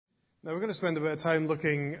Now we're going to spend a bit of time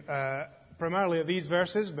looking primarily at these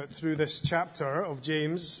verses, but through this chapter of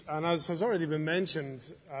James. And as has already been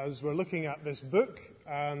mentioned, as we're looking at this book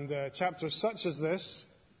and chapters such as this,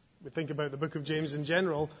 we think about the book of James in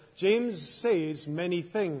general, James says many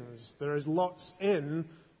things. There is lots in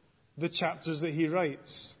the chapters that he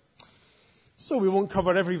writes. So we won't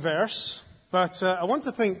cover every verse, but I want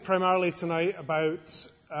to think primarily tonight about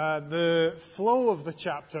the flow of the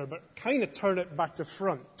chapter, but kind of turn it back to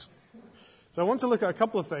front. So I want to look at a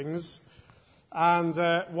couple of things, and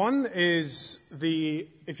one is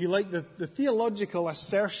if you like, the theological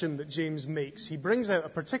assertion that James makes. He brings out a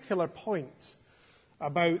particular point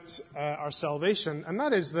about our salvation, and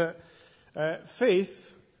that is that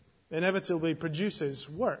faith inevitably produces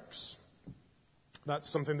works. That's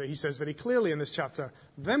something that he says very clearly in this chapter.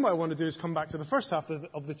 Then what I want to do is come back to the first half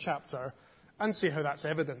of the chapter and see how that's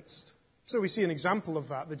evidenced. So we see an example of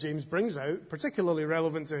that James brings out, particularly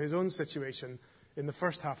relevant to his own situation in the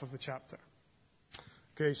first half of the chapter.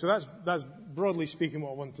 Okay, so that's broadly speaking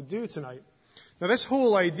what I want to do tonight. Now this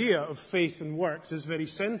whole idea of faith and works is very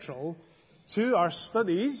central to our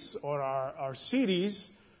studies or our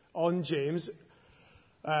series on James.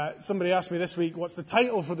 Somebody asked me this week, what's the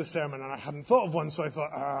title for the sermon? And I hadn't thought of one, so I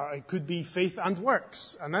thought it could be Faith and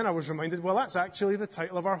Works. And then I was reminded, well, that's actually the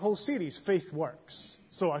title of our whole series, Faith Works.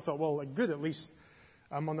 So I thought, well, good, at least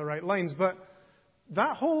I'm on the right lines. But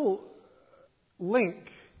that whole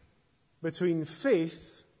link between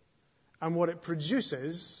faith and what it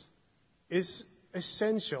produces is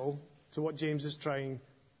essential to what James is trying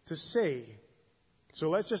to say. So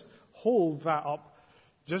let's just hold that up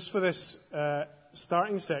just for this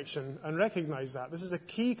starting section and recognize that. This is a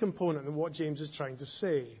key component of what James is trying to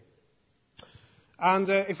say. And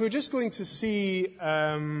if we're just going to see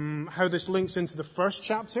how this links into the first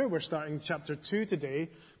chapter, we're starting chapter 2 today,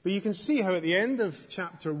 but you can see how at the end of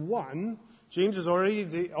chapter 1, James has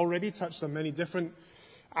already touched on many different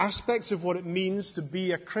aspects of what it means to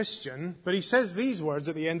be a Christian, but he says these words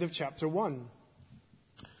at the end of chapter 1.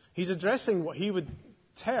 He's addressing what he would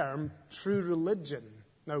term true religion.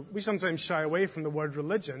 Now, we sometimes shy away from the word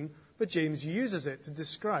religion, but James uses it to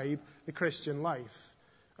describe the Christian life.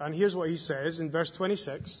 And here's what he says in verse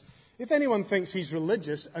 26. If anyone thinks he's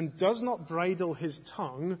religious and does not bridle his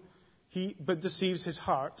tongue, but deceives his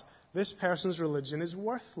heart, this person's religion is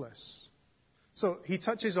worthless. So he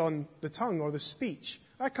touches on the tongue or the speech.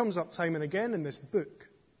 That comes up time and again in this book.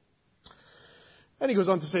 Then he goes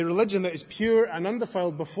on to say, religion that is pure and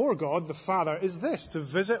undefiled before God, the Father, is this, to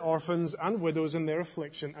visit orphans and widows in their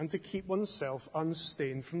affliction and to keep oneself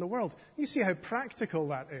unstained from the world. You see how practical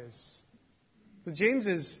that is. So James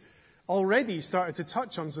has already started to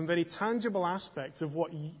touch on some very tangible aspects of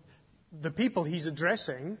what the people he's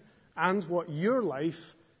addressing and what your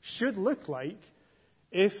life should look like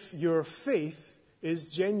if your faith is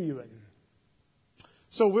genuine.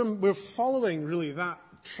 So we're following really that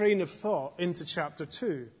train of thought into chapter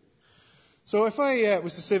 2. So if I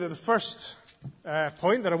was to say that the first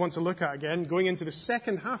point that I want to look at again, going into the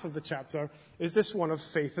second half of the chapter, is this one of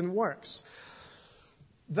faith and works.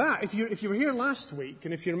 That, if you were here last week,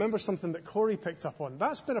 and if you remember something that Corey picked up on,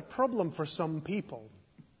 that's been a problem for some people.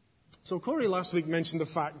 So Corey last week mentioned the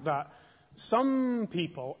fact that some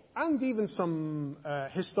people, and even some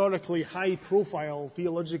historically high-profile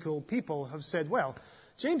theological people, have said, well,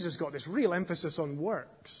 James has got this real emphasis on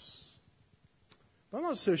works. But I'm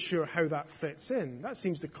not so sure how that fits in. That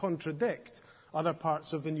seems to contradict other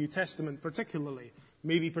parts of the New Testament particularly,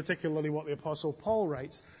 maybe particularly what the Apostle Paul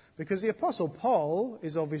writes. Because the Apostle Paul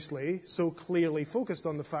is obviously so clearly focused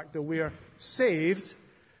on the fact that we are saved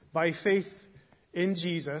by faith in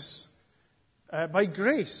Jesus, by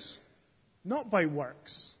grace, not by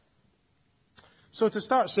works. So to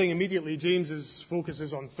start saying immediately James's focus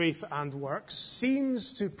is on faith and works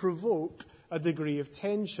seems to provoke a degree of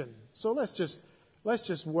tension. So let's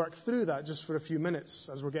just work through that just for a few minutes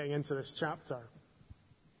as we're getting into this chapter.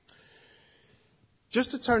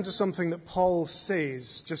 Just to turn to something that Paul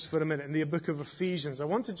says just for a minute in the book of Ephesians, I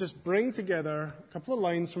want to just bring together a couple of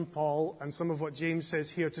lines from Paul and some of what James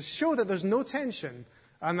says here to show that there's no tension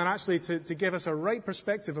and then actually to give us a right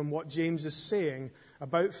perspective on what James is saying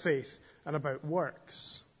about faith and about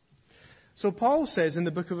works. So Paul says in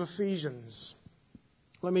the book of Ephesians,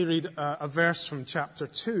 let me read a verse from chapter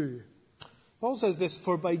 2. Paul says this,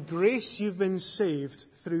 for by grace you've been saved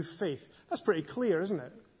through faith. That's pretty clear, isn't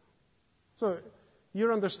it? So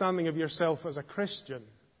your understanding of yourself as a Christian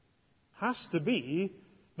has to be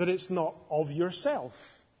that it's not of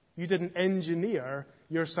yourself. You didn't engineer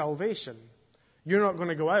your salvation. You're not going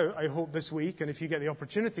to go out, I hope, this week, and if you get the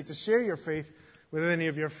opportunity to share your faith with any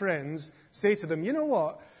of your friends, say to them, you know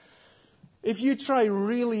what? If you try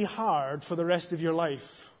really hard for the rest of your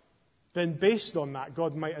life, then based on that,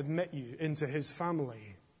 God might admit you into his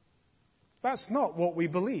family. That's not what we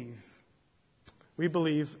believe. We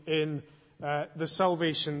believe in the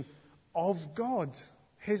salvation of God,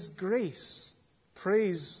 his grace.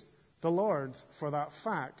 Praise the Lord for that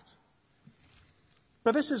fact.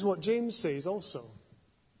 But this is what James says also.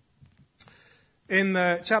 In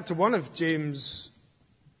chapter 1 of James,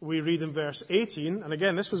 we read in verse 18, and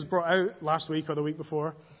again, this was brought out last week or the week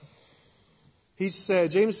before.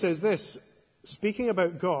 James says this, speaking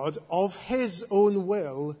about God, of his own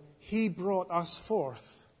will, he brought us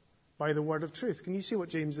forth by the word of truth. Can you see what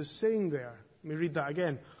James is saying there? Let me read that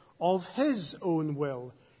again. Of his own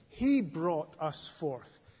will, he brought us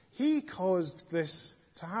forth. He caused this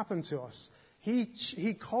to happen to us.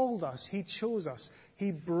 He called us. He chose us. He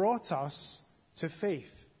brought us to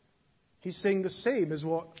faith. He's saying the same as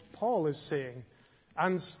what Paul is saying.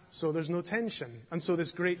 And so there's no tension. And so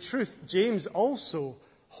this great truth, James also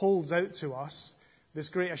holds out to us this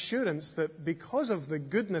great assurance that because of the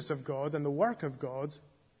goodness of God and the work of God,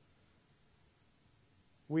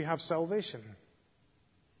 we have salvation.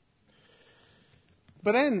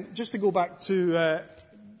 But then, just to go back to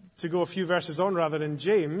go a few verses on rather in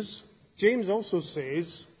James also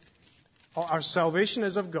says our salvation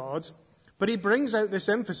is of God, but he brings out this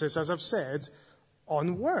emphasis, as I've said,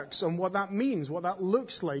 on works, on what that means, what that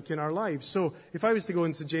looks like in our lives. So if I was to go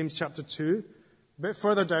into James chapter 2, a bit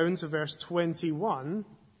further down to verse 21,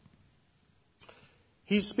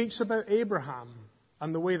 he speaks about Abraham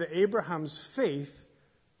and the way that Abraham's faith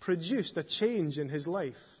produced a change in his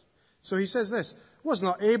life. So he says this, was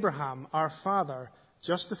not Abraham, our father,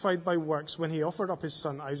 justified by works when he offered up his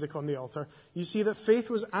son Isaac on the altar? You see that faith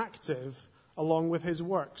was active along with his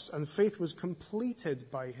works, and faith was completed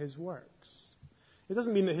by his works. It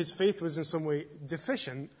doesn't mean that his faith was in some way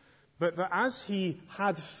deficient, but that as he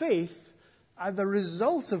had faith, the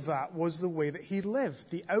result of that was the way that he lived,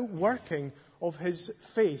 the outworking of his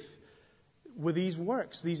faith with these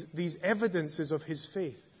works, these evidences of his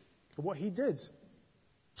faith, what he did,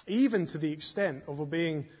 even to the extent of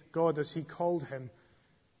obeying God as he called him,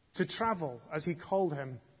 to travel as he called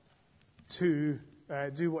him, to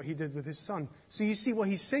do what he did with his son. So you see what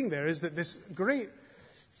he's saying there is that this great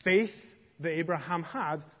faith that Abraham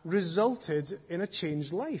had resulted in a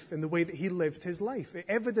changed life, in the way that he lived his life. It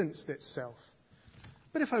evidenced itself.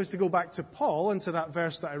 But if I was to go back to Paul and to that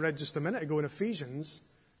verse that I read just a minute ago in Ephesians,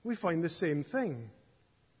 we find the same thing.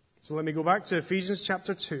 So let me go back to Ephesians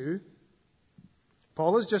chapter 2.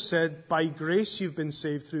 Paul has just said, by grace you've been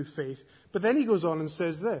saved through faith. But then he goes on and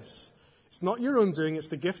says this, it's not your own doing, it's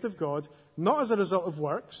the gift of God, not as a result of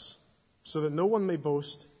works, so that no one may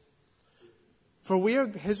boast. For we are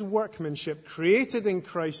his workmanship, created in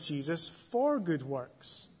Christ Jesus for good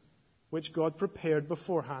works, which God prepared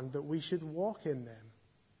beforehand that we should walk in them.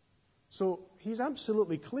 So he's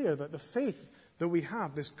absolutely clear that the faith that we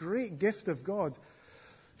have, this great gift of God,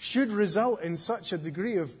 should result in such a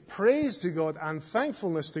degree of praise to God and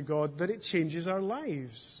thankfulness to God that it changes our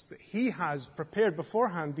lives. That he has prepared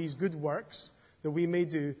beforehand these good works that we may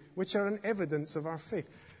do, which are an evidence of our faith.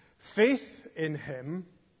 Faith in him,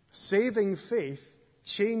 saving faith,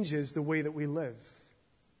 changes the way that we live.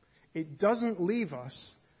 It doesn't leave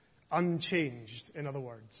us unchanged, in other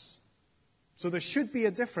words. So there should be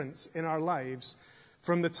a difference in our lives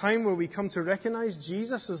from the time where we come to recognize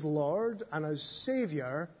Jesus as Lord and as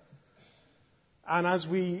Savior, and as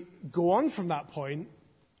we go on from that point,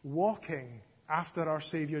 walking after our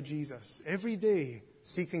Savior Jesus, every day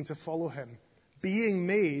seeking to follow him, being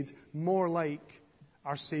made more like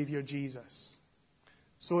our Savior Jesus.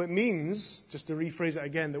 So it means, just to rephrase it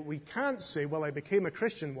again, that we can't say, well, I became a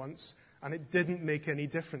Christian once and it didn't make any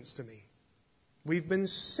difference to me. We've been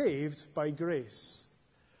saved by grace,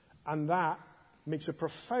 and that makes a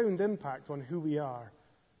profound impact on who we are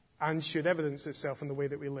and should evidence itself in the way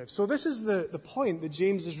that we live. So this is the point that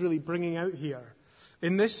James is really bringing out here.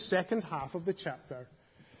 In this second half of the chapter,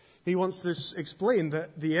 he wants to explain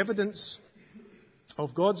that the evidence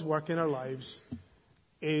of God's work in our lives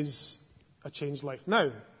is a changed life.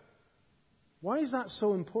 Now, why is that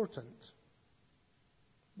so important?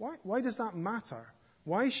 Why does that matter?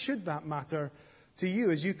 Why should that matter to you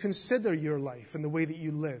as you consider your life and the way that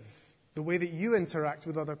you live? The way that you interact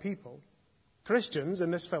with other people, Christians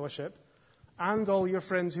in this fellowship, and all your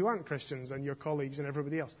friends who aren't Christians and your colleagues and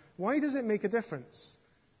everybody else. Why does it make a difference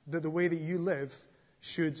that the way that you live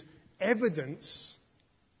should evidence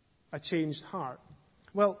a changed heart?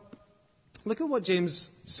 Well, look at what James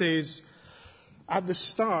says at the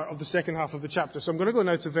start of the second half of the chapter. So I'm going to go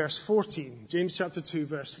now to verse 14. James chapter 2,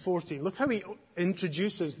 verse 14. Look how he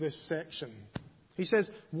introduces this section. He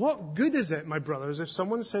says, "What good is it, my brothers, if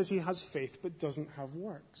someone says he has faith but doesn't have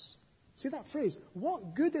works?" See that phrase?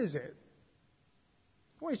 What good is it?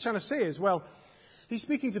 What he's trying to say is, well, he's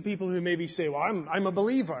speaking to people who maybe say, well, I'm a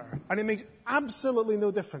believer. And it makes absolutely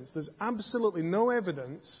no difference. There's absolutely no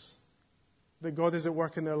evidence that God is at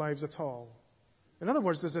work in their lives at all. In other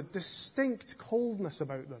words, there's a distinct coldness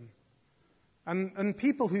about them. And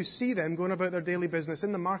people who see them going about their daily business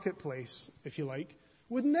in the marketplace, if you like,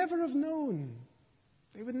 would never have known.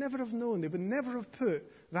 They would never have known. They would never have put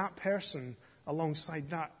that person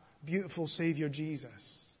alongside that beautiful Savior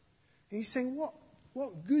Jesus. And he's saying,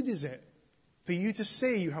 what good is it for you to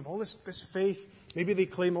say you have all this faith? Maybe they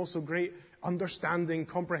claim also great understanding,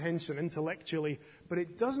 comprehension intellectually, but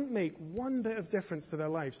it doesn't make one bit of difference to their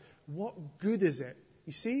lives. What good is it?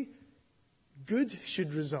 You see, good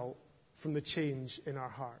should result from the change in our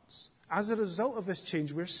hearts. As a result of this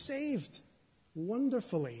change, we're saved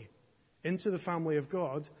wonderfully into the family of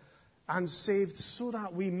God, and saved so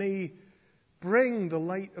that we may bring the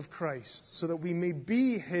light of Christ, so that we may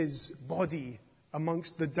be his body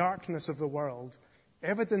amongst the darkness of the world,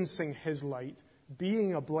 evidencing his light,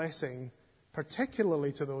 being a blessing,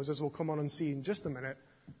 particularly to those, as we'll come on and see in just a minute,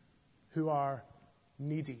 who are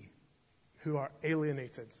needy, who are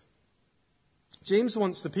alienated. James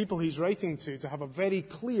wants the people he's writing to have a very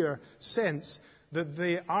clear sense that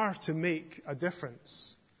they are to make a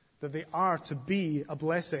difference, that they are to be a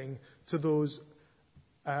blessing to those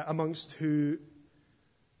amongst who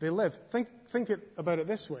they live. Think about it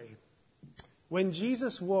this way. When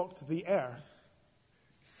Jesus walked the earth,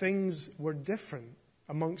 things were different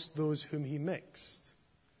amongst those whom he mixed.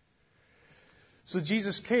 So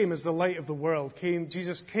Jesus came as the light of the world.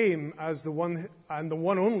 Jesus came as the one and the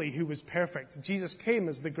one only who was perfect. Jesus came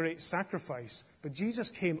as the great sacrifice. But Jesus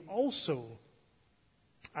came also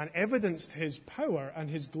and evidenced his power and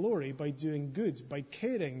his glory by doing good, by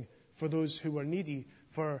caring for those who were needy,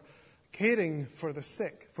 for caring for the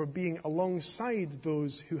sick, for being alongside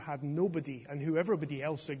those who had nobody and who everybody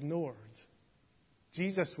else ignored.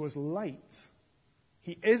 Jesus was light.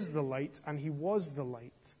 He is the light, and he was the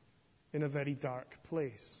light in a very dark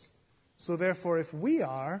place. So therefore, if we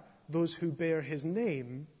are those who bear his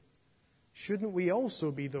name, shouldn't we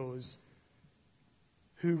also be those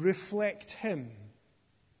who reflect him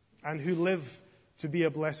and who live to be a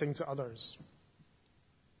blessing to others?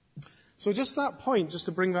 So just that point, just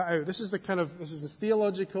to bring that out, this is this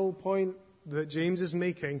theological point that James is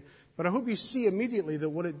making, but I hope you see immediately that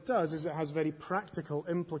what it does is it has very practical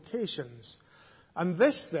implications. And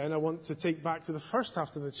this then I want to take back to the first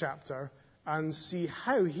half of the chapter and see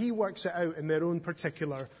how he works it out in their own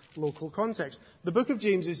particular local context. The book of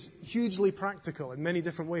James is hugely practical in many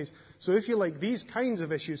different ways. So if you like, these kinds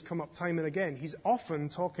of issues come up time and again. He's often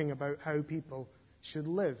talking about how people should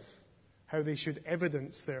live, how they should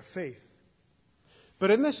evidence their faith. But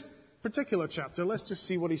in this particular chapter, let's just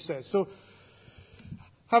see what he says. So,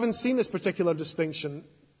 having seen this particular distinction,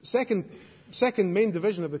 second main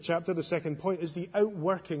division of the chapter, the second point, is the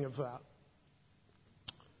outworking of that.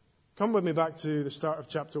 Come with me back to the start of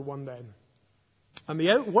chapter 1 then. And the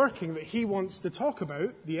outworking that he wants to talk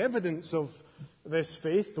about, the evidence of this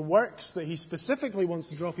faith, the works that he specifically wants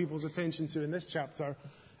to draw people's attention to in this chapter,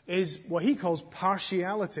 is what he calls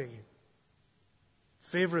partiality,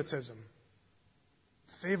 favoritism.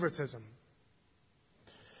 Favoritism.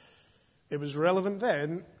 It was relevant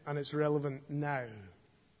then, and it's relevant now.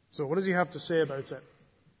 So what does he have to say about it?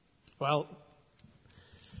 Well,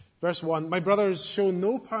 verse 1, "My brothers, show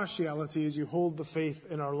no partiality as you hold the faith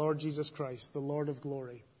in our Lord Jesus Christ, the Lord of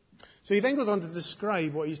glory." So he then goes on to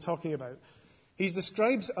describe what he's talking about. He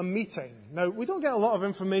describes a meeting. Now, we don't get a lot of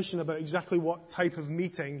information about exactly what type of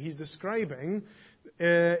meeting he's describing.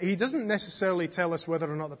 He doesn't necessarily tell us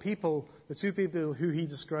whether or not the two people who he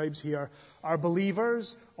describes here, are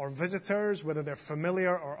believers or visitors, whether they're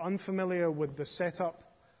familiar or unfamiliar with the setup.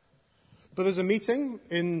 But there's a meeting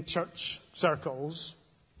in church circles.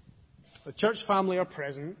 The church family are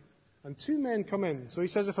present, and two men come in. So he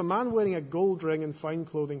says, if a man wearing a gold ring and fine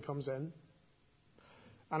clothing comes in,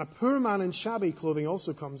 and a poor man in shabby clothing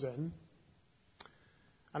also comes in,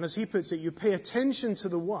 and as he puts it, you pay attention to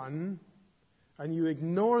the one and you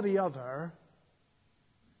ignore the other,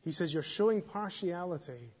 he says you're showing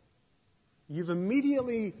partiality. You've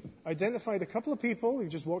immediately identified a couple of people,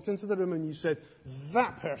 you've just walked into the room and you said,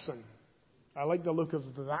 that person, I like the look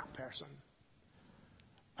of that person.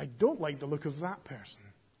 I don't like the look of that person.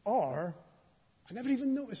 Or, I never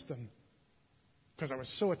even noticed them because I was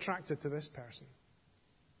so attracted to this person.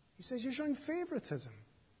 He says you're showing favoritism.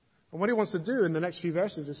 And what he wants to do in the next few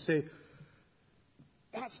verses is say,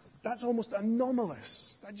 that's almost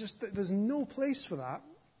anomalous. There's no place for that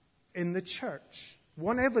in the church.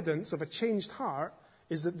 One evidence of a changed heart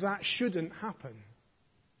is that shouldn't happen.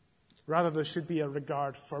 Rather, there should be a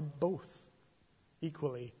regard for both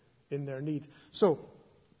equally in their need. So,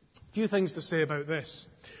 a few things to say about this.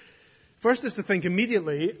 First is to think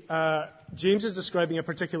immediately, James is describing a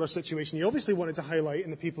particular situation he obviously wanted to highlight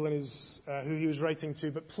in the people in his, who he was writing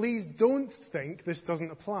to, but please don't think this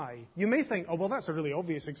doesn't apply. You may think, oh, well, that's a really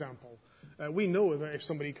obvious example. We know that if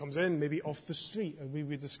somebody comes in, maybe off the street, and we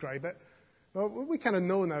would describe it, well, we kind of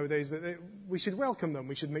know nowadays that we should welcome them.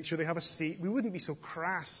 We should make sure they have a seat. We wouldn't be so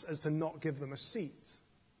crass as to not give them a seat.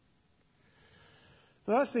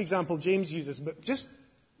 Well, that's the example James uses, but just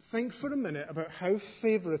think for a minute about how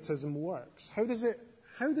favoritism works. How does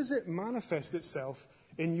it manifest itself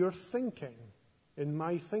in your thinking, in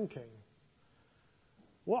my thinking?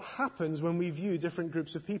 What happens when we view different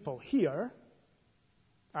groups of people here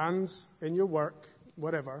and in your work,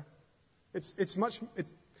 whatever? It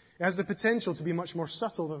has the potential to be much more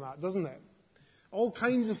subtle than that, doesn't it? All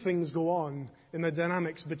kinds of things go on in the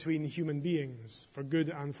dynamics between human beings, for good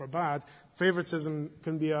and for bad. Favoritism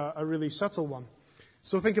can be a really subtle one.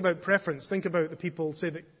 So think about preference. Think about the people, say,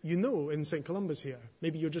 that you know in St. Columba's here.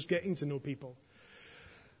 Maybe you're just getting to know people.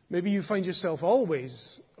 Maybe you find yourself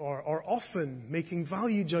always or often making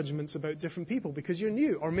value judgments about different people because you're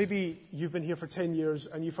new. Or maybe you've been here for 10 years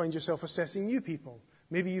and you find yourself assessing new people.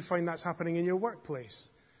 Maybe you find that's happening in your workplace.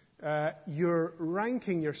 You're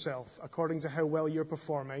ranking yourself according to how well you're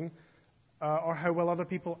performing or how well other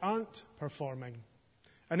people aren't performing.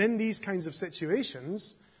 And in these kinds of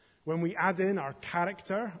situations, when we add in our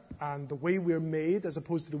character and the way we're made as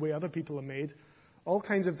opposed to the way other people are made, all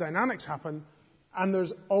kinds of dynamics happen, and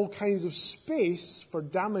there's all kinds of space for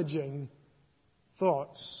damaging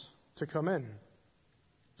thoughts to come in.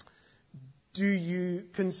 Do you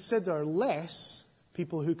consider less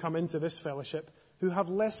people who come into this fellowship who have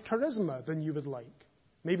less charisma than you would like?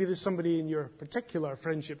 Maybe there's somebody in your particular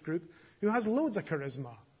friendship group who has loads of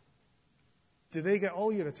charisma. Do they get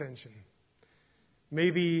all your attention?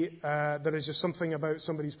 Maybe there is just something about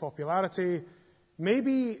somebody's popularity.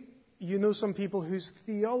 Maybe you know some people whose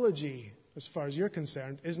theology, as far as you're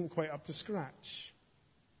concerned, isn't quite up to scratch.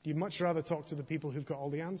 You'd much rather talk to the people who've got all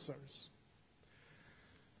the answers.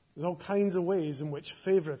 There's all kinds of ways in which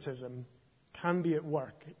favoritism can be at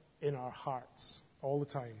work in our hearts all the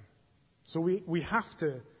time. So we have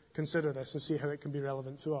to consider this and see how it can be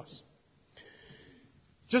relevant to us.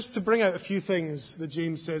 Just to bring out a few things that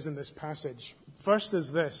James says in this passage. First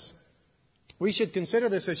is this. We should consider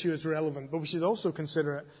this issue as relevant, but we should also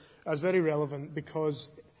consider it as very relevant because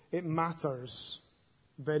it matters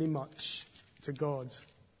very much to God.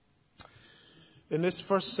 In this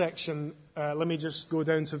first section, let me just go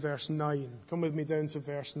down to verse 9. Come with me down to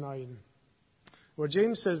verse 9, where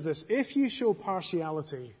James says this: if you show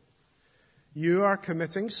partiality, you are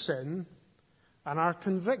committing sin and are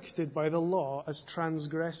convicted by the law as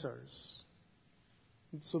transgressors.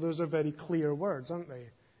 So those are very clear words, aren't they?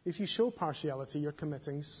 If you show partiality, you're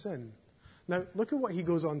committing sin. Now, look at what he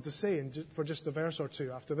goes on to say for just a verse or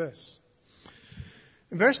two after this.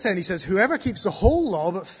 In verse 10, he says, whoever keeps the whole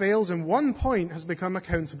law but fails in one point has become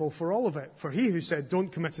accountable for all of it. For he who said,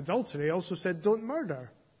 don't commit adultery, also said, don't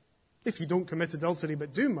murder. If you don't commit adultery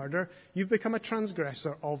but do murder, you've become a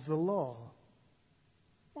transgressor of the law.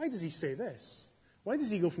 Why does he say this? Why does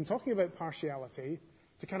he go from talking about partiality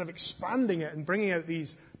to kind of expanding it and bringing out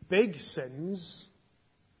these big sins,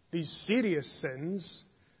 these serious sins,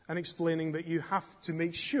 and explaining that you have to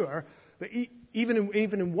make sure that even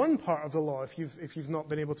in one part of the law, if you've not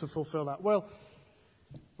been able to fulfill that? Well,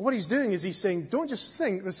 what he's doing is he's saying, don't just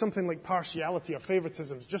think that something like partiality or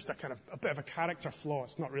favoritism is just a bit of a character flaw.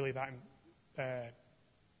 It's not really that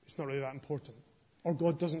important, or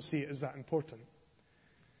God doesn't see it as that important.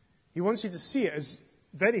 He wants you to see it as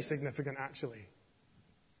very significant, actually.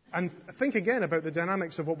 And think again about the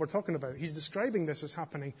dynamics of what we're talking about. He's describing this as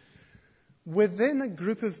happening within a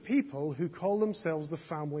group of people who call themselves the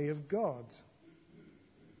family of God.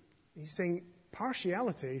 He's saying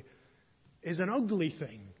partiality is an ugly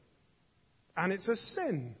thing, and it's a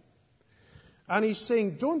sin. And he's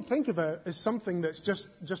saying don't think of it as something that's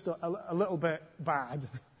just a little bit bad,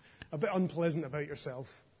 a bit unpleasant about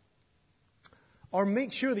yourself. Or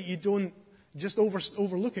make sure that you don't just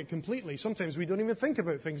overlook it completely. Sometimes we don't even think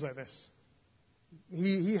about things like this.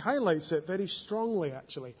 He highlights it very strongly,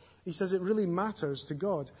 actually. He says it really matters to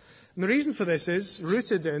God. And the reason for this is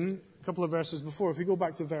rooted in a couple of verses before. If we go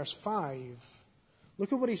back to verse 5,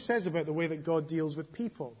 look at what he says about the way that God deals with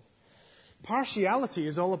people. Partiality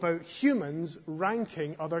is all about humans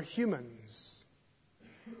ranking other humans.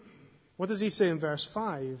 What does he say in verse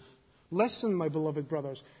 5? Listen, my beloved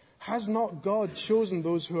brothers, has not God chosen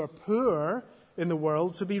those who are poor in the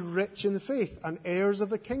world to be rich in the faith and heirs of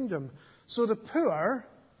the kingdom? So the poor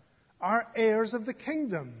are heirs of the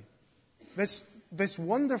kingdom. This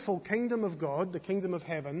wonderful kingdom of God, the kingdom of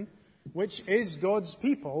heaven, which is God's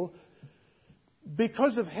people,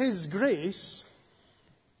 because of his grace,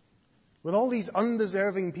 with all these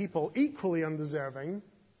undeserving people, equally undeserving,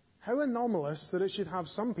 how anomalous that it should have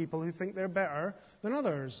some people who think they're better than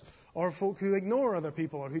others, or folk who ignore other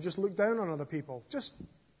people, or who just look down on other people. Just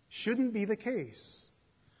shouldn't be the case.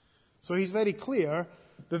 So he's very clear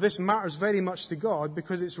that this matters very much to God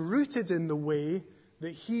because it's rooted in the way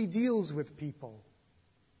that he deals with people.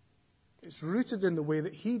 It's rooted in the way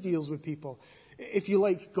that he deals with people. If you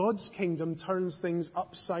like, God's kingdom turns things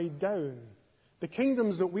upside down. The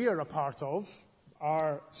kingdoms that we are a part of,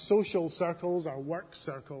 our social circles, our work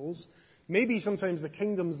circles, maybe sometimes the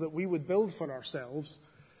kingdoms that we would build for ourselves,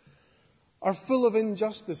 are full of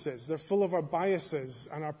injustices. They're full of our biases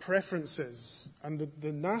and our preferences and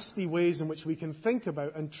the nasty ways in which we can think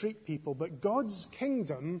about and treat people. But God's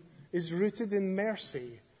kingdom is rooted in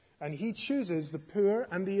mercy, and he chooses the poor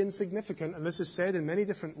and the insignificant, and this is said in many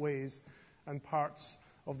different ways and parts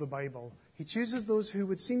of the Bible. He chooses those who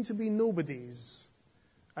would seem to be nobodies,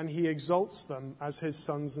 and he exalts them as his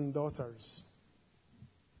sons and daughters.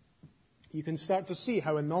 You can start to see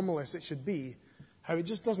how anomalous it should be, how it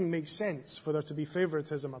just doesn't make sense for there to be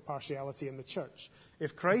favoritism or partiality in the church.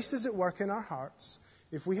 If Christ is at work in our hearts,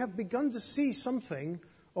 if we have begun to see something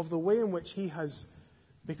of the way in which he has,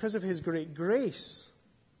 because of his great grace,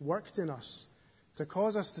 worked in us to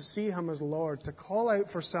cause us to see him as Lord, to call out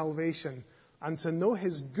for salvation, and to know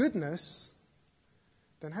his goodness,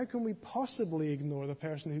 then how can we possibly ignore the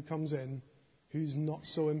person who comes in who's not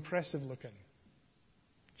so impressive looking?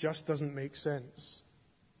 Just doesn't make sense.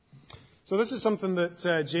 So this is something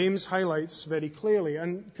that James highlights very clearly.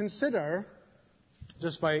 And consider,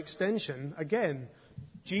 just by extension, again,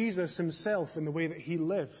 Jesus himself in the way that he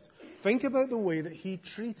lived. Think about the way that he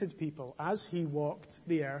treated people as he walked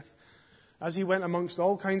the earth, as he went amongst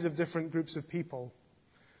all kinds of different groups of people.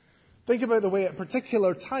 Think about the way at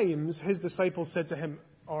particular times his disciples said to him,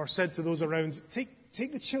 or said to those around,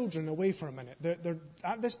 take the children away for a minute. They're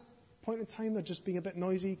at this point in time, they're just being a bit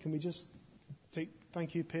noisy. Can we just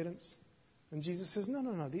thank you, parents? And Jesus says,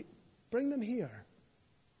 no, bring them here.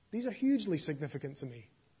 These are hugely significant to me.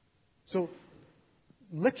 So,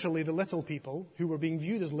 literally the little people, who were being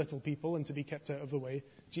viewed as little people and to be kept out of the way,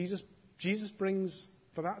 Jesus brings,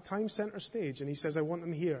 for that time, center stage. And he says, I want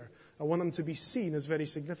them here. I want them to be seen as very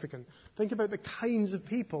significant. Think about the kinds of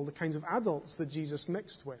people, the kinds of adults that Jesus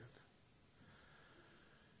mixed with.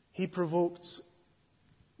 He provoked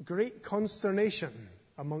great consternation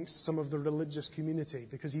amongst some of the religious community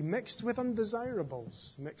because he mixed with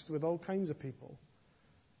undesirables, mixed with all kinds of people.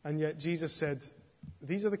 And yet Jesus said,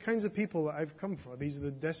 these are the kinds of people that I've come for. These are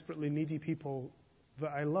the desperately needy people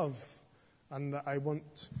that I love and that I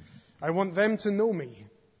want them to know me.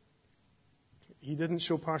 He didn't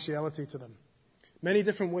show partiality to them. Many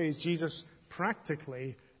different ways Jesus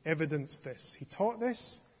practically evidenced this. He taught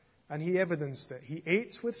this and he evidenced it. He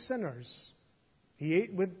ate with sinners. He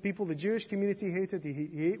ate with people the Jewish community hated.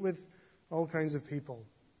 He ate with all kinds of people.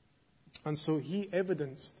 And so he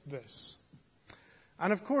evidenced this.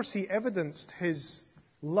 And of course, he evidenced his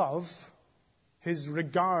love, his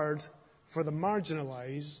regard for the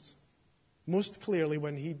marginalized, most clearly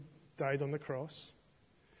when he died on the cross.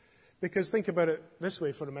 Because think about it this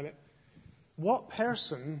way for a minute. What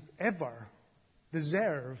person ever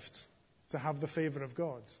deserved to have the favor of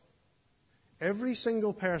God? Every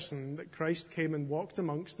single person that Christ came and walked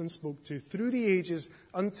amongst and spoke to through the ages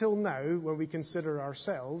until now, where we consider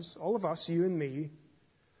ourselves, all of us, you and me,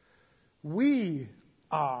 we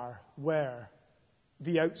were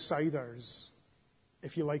the outsiders,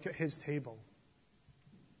 if you like, at his table.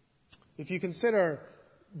 If you consider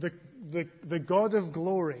the God of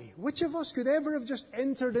glory, which of us could ever have just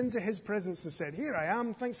entered into his presence and said, here I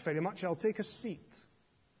am, thanks very much, I'll take a seat?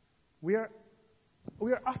 We are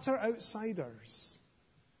utter outsiders,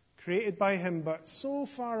 created by him, but so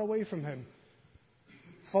far away from him,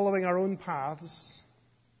 following our own paths.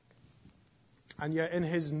 And yet in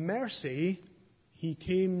his mercy, he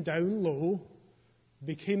came down low,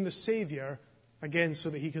 became the Savior, again,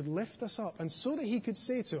 so that he could lift us up, and so that he could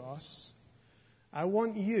say to us, I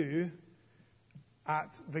want you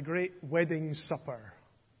at the great wedding supper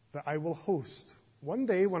that I will host. One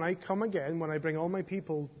day when I come again, when I bring all my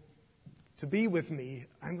people to be with me,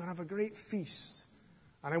 I'm going to have a great feast.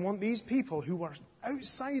 And I want these people who were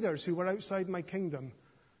outsiders, who were outside my kingdom,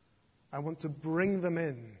 I want to bring them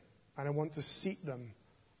in, and I want to seat them,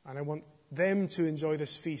 and I want them to enjoy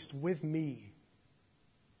this feast with me.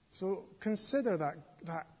 So consider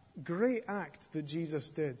that great act that Jesus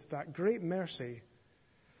did, that great mercy,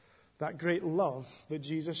 that great love that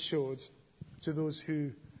Jesus showed to those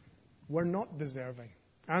who were not deserving.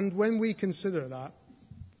 And when we consider that,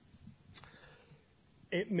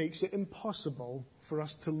 it makes it impossible for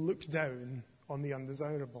us to look down on the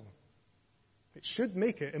undesirable. It should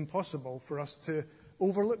make it impossible for us to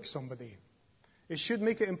overlook somebody. It should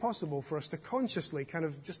make it impossible for us to consciously kind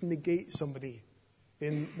of just negate somebody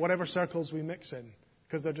in whatever circles we mix in,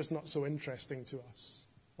 because they're just not so interesting to us,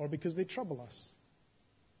 or because they trouble us.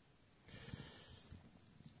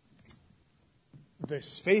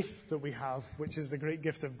 This faith that we have, which is the great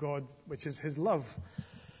gift of God, which is His love,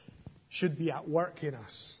 should be at work in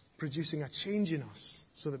us, producing a change in us,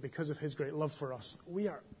 so that because of His great love for us, we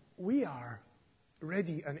are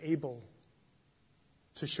ready and able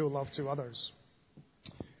to show love to others.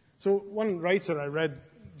 So one writer I read,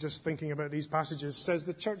 just thinking about these passages, says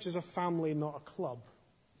the church is a family, not a club.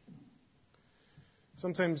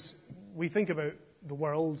 Sometimes we think about the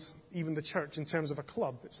world, even the church, in terms of a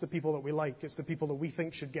club. It's the people that we like. It's the people that we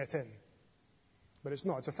think should get in. But it's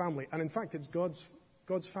not. It's a family. And in fact, it's God's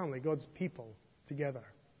family, God's people together.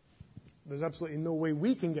 There's absolutely no way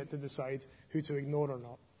we can get to decide who to ignore or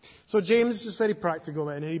not. So James is very practical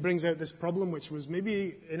then, and he brings out this problem which was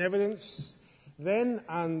maybe in evidence then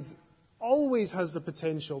and always has the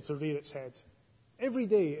potential to rear its head. Every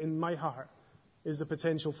day in my heart is the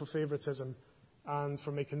potential for favoritism and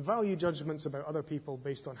for making value judgments about other people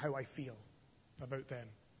based on how I feel about them,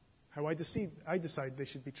 how I decide they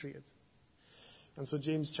should be treated. And so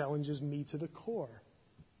James challenges me to the core,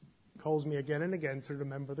 calls me again and again to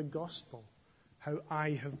remember the gospel, how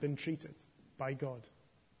I have been treated by God.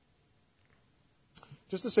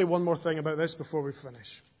 Just to say one more thing about this before we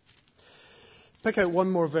finish. Pick out one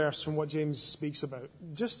more verse from what James speaks about,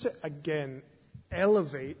 just to, again,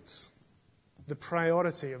 elevate the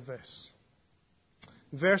priority of this.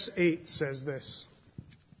 Verse 8 says this.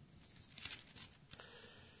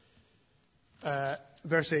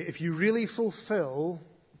 Verse 8, if you really fulfill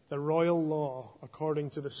the royal law according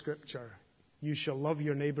to the Scripture, you shall love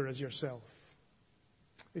your neighbor as yourself.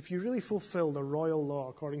 If you really fulfill the royal law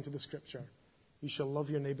according to the Scripture, you shall love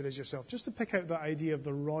your neighbor as yourself. Just to pick out that idea of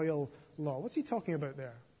the royal law. What's he talking about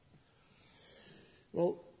there?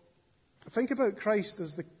 Well, think about Christ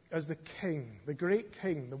as the king, the great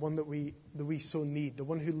king, the one that we so need, the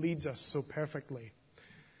one who leads us so perfectly.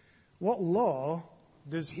 What law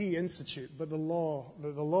does he institute? But the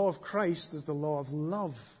law of Christ is the law of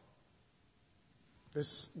love.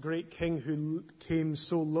 This great king who came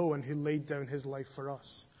so low and who laid down his life for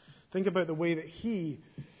us. Think about the way that he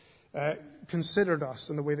considered us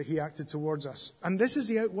and the way that he acted towards us. And this is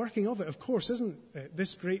the outworking of it, of course, isn't it?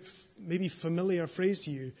 This great, maybe familiar phrase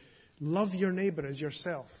to you, love your neighbor as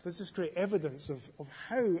yourself. This is great evidence of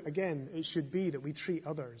how, again, it should be that we treat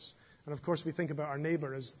others. And of course, we think about our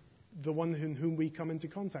neighbor as the one in whom we come into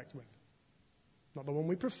contact with. Not the one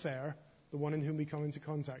we prefer, the one in whom we come into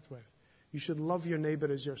contact with. You should love your neighbor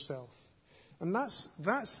as yourself. And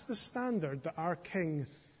that's the standard that our King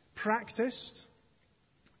practiced,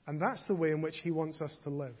 and that's the way in which he wants us to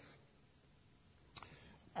live.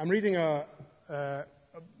 I'm reading a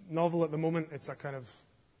novel at the moment. It's a kind of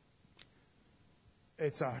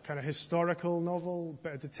historical novel,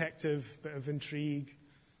 bit of detective, bit of intrigue.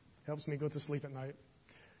 Helps me go to sleep at night.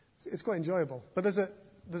 It's quite enjoyable. But there's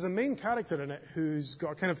a main character in it who's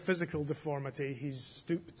got a kind of physical deformity. He's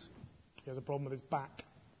stooped. He has a problem with his back.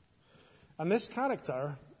 And this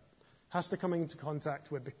character has to come into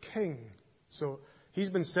contact with the king. So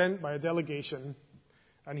he's been sent by a delegation,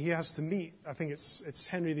 and he has to meet, I think it's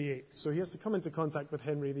Henry VIII. So he has to come into contact with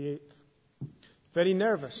Henry VIII. Very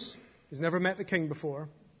nervous. He's never met the king before.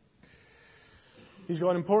 He's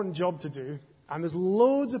got an important job to do, and there's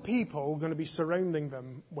loads of people going to be surrounding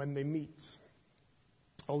them when they meet.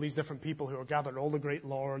 All these different people who are gathered, all the great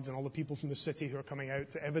lords and all the people from the city who are coming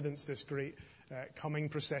out to evidence this great coming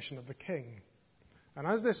procession of the king. And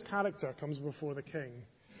as this character comes before the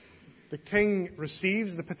king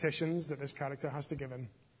receives the petitions that this character has to give him.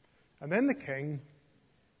 And then the king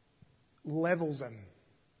levels him,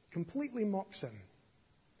 completely mocks him.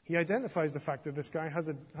 He identifies the fact that this guy has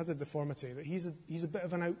a deformity, that he's a bit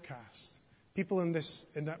of an outcast. People in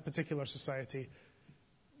that particular society,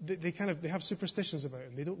 they have superstitions about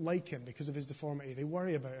him. They don't like him because of his deformity. They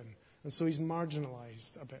worry about him. And so he's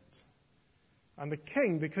marginalized a bit. And the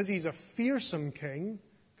king, because he's a fearsome king,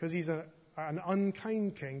 because he's a an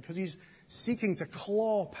unkind king, because he's seeking to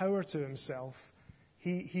claw power to himself,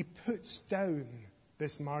 he puts down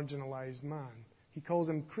this marginalized man. He calls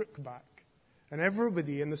him crookback. And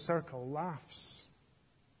everybody in the circle laughs.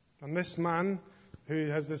 And this man who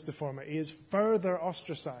has this deformity is further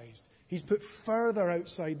ostracized. He's put further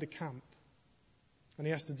outside the camp. And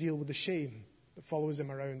he has to deal with the shame that follows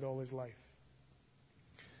him around all his life.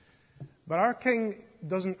 But our King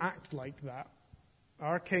doesn't act like that.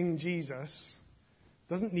 Our King Jesus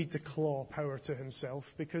doesn't need to claw power to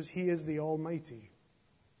himself because he is the Almighty.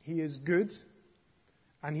 He is good,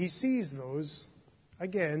 and he sees those,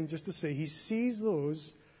 again, just to say, he sees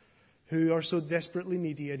those who are so desperately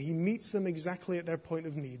needy, and he meets them exactly at their point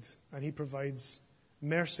of need, and he provides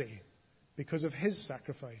mercy because of his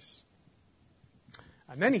sacrifice.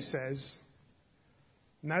 And then he says,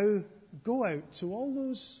 now go out to all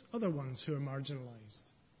those other ones who are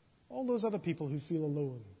marginalized, all those other people who feel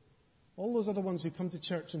alone, all those other ones who come to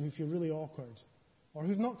church and who feel really awkward, or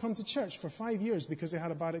who've not come to church for 5 years because they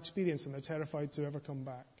had a bad experience and they're terrified to ever come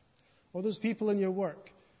back, or those people in your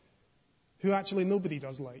work who actually nobody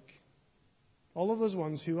does like, all of those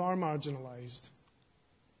ones who are marginalized,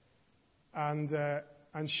 and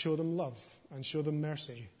show them love and show them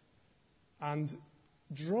mercy, and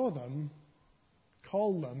draw them,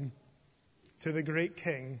 call them to the great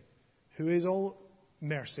King who is all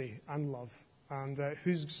mercy and love, and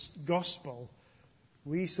whose gospel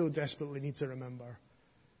we so desperately need to remember.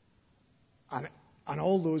 And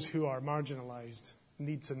all those who are marginalized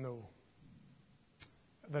need to know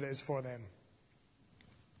that it is for them.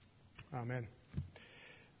 Amen.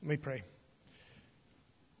 Let me pray.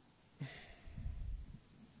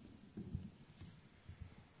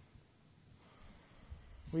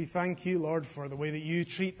 We thank you, Lord, for the way that you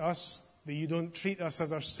treat us, that you don't treat us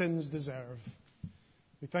as our sins deserve.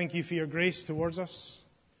 We thank you for your grace towards us.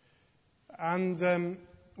 And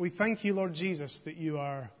we thank you, Lord Jesus, that you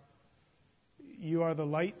are the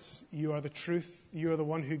light, you are the truth, you are the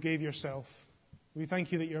one who gave yourself. We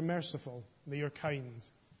thank you that you're merciful, that you're kind,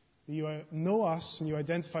 that you know us and you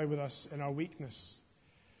identify with us in our weakness.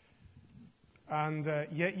 And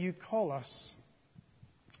yet you call us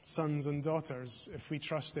sons and daughters if we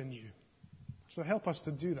trust in you. So help us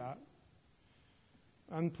to do that.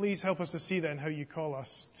 And please help us to see then how you call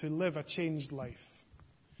us to live a changed life.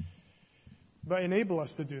 But enable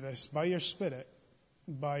us to do this by your Spirit,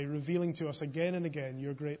 by revealing to us again and again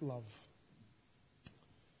your great love,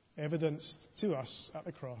 evidenced to us at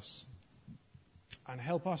the cross. And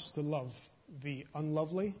help us to love the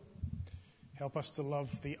unlovely. Help us to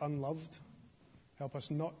love the unloved. Help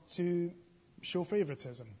us not to show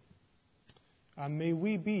favoritism. And may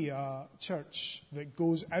we be a church that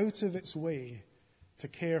goes out of its way to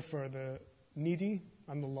care for the needy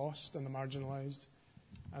and the lost and the marginalized.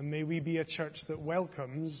 And may we be a church that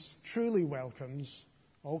welcomes, truly welcomes,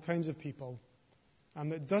 all kinds of people,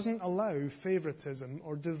 and that doesn't allow favoritism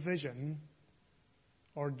or division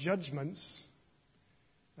or judgments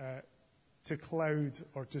to cloud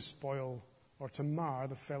or to spoil or to mar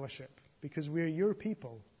the fellowship. Because we are your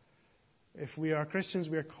people. If we are Christians,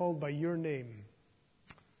 we are called by your name.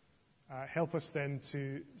 Help us then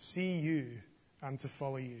to see you and to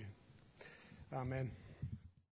follow you. Amen.